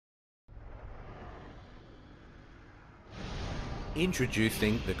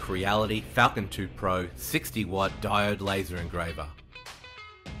Introducing the Creality Falcon2 Pro 60-watt diode laser engraver.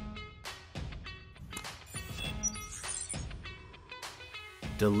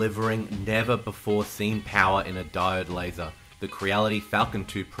 Delivering never-before-seen power in a diode laser, the Creality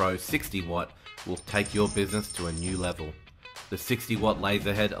Falcon2 Pro 60-watt will take your business to a new level. The 60-watt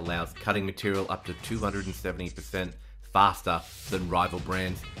laser head allows cutting material up to 270% faster than rival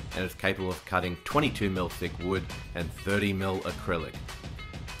brands and is capable of cutting 22mm thick wood and 30mm acrylic.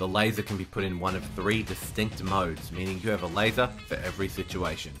 The laser can be put in one of 3 distinct modes, meaning you have a laser for every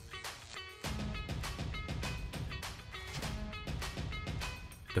situation.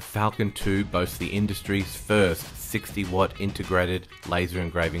 The Falcon2 boasts the industry's first 60-watt integrated laser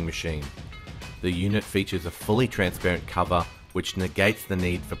engraving machine. The unit features a fully transparent cover which negates the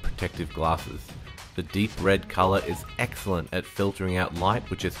need for protective glasses. The deep red colour is excellent at filtering out light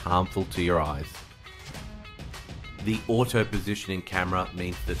which is harmful to your eyes. The auto positioning camera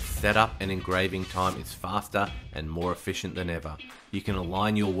means that setup and engraving time is faster and more efficient than ever. You can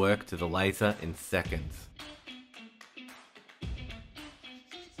align your work to the laser in seconds.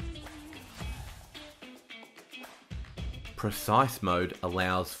 Precise mode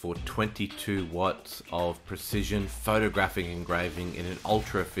allows for 22 watts of precision photographic engraving in an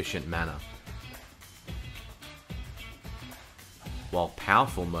ultra efficient manner, while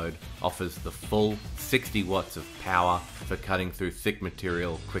powerful mode offers the full 60 watts of power for cutting through thick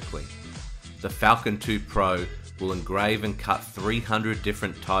material quickly. The Falcon2 Pro will engrave and cut 300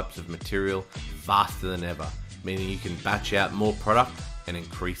 different types of material faster than ever, meaning you can batch out more product and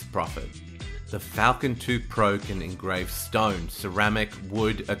increase profit. The Falcon2 Pro can engrave stone, ceramic,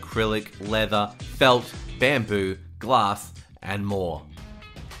 wood, acrylic, leather, felt, bamboo, glass, and more.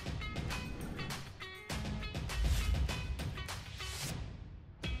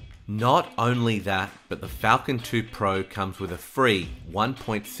 Not only that, but the Falcon2 Pro comes with a free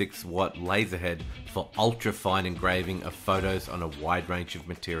 1.6 watt laser head for ultra fine engraving of photos on a wide range of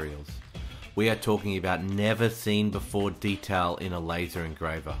materials. We are talking about never seen before detail in a laser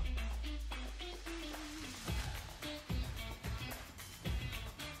engraver.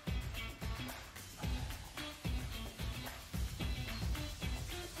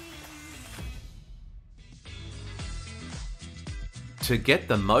 To get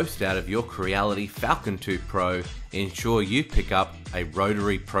the most out of your Creality Falcon2 Pro, ensure you pick up a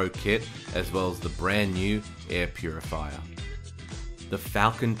Rotary Pro kit as well as the brand new air purifier. The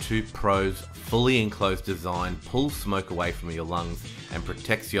Falcon2 Pro's fully enclosed design pulls smoke away from your lungs and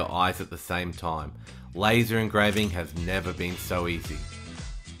protects your eyes at the same time. Laser engraving has never been so easy.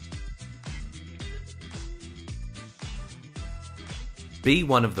 Be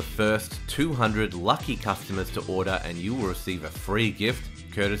one of the first 200 lucky customers to order and you will receive a free gift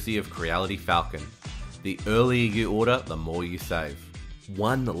courtesy of Creality Falcon. The earlier you order, the more you save.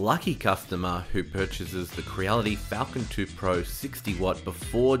 One lucky customer who purchases the Creality Falcon2 Pro 60-watt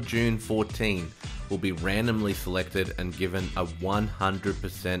before June 14 will be randomly selected and given a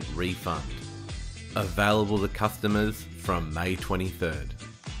 100% refund. Available to customers from May 23rd.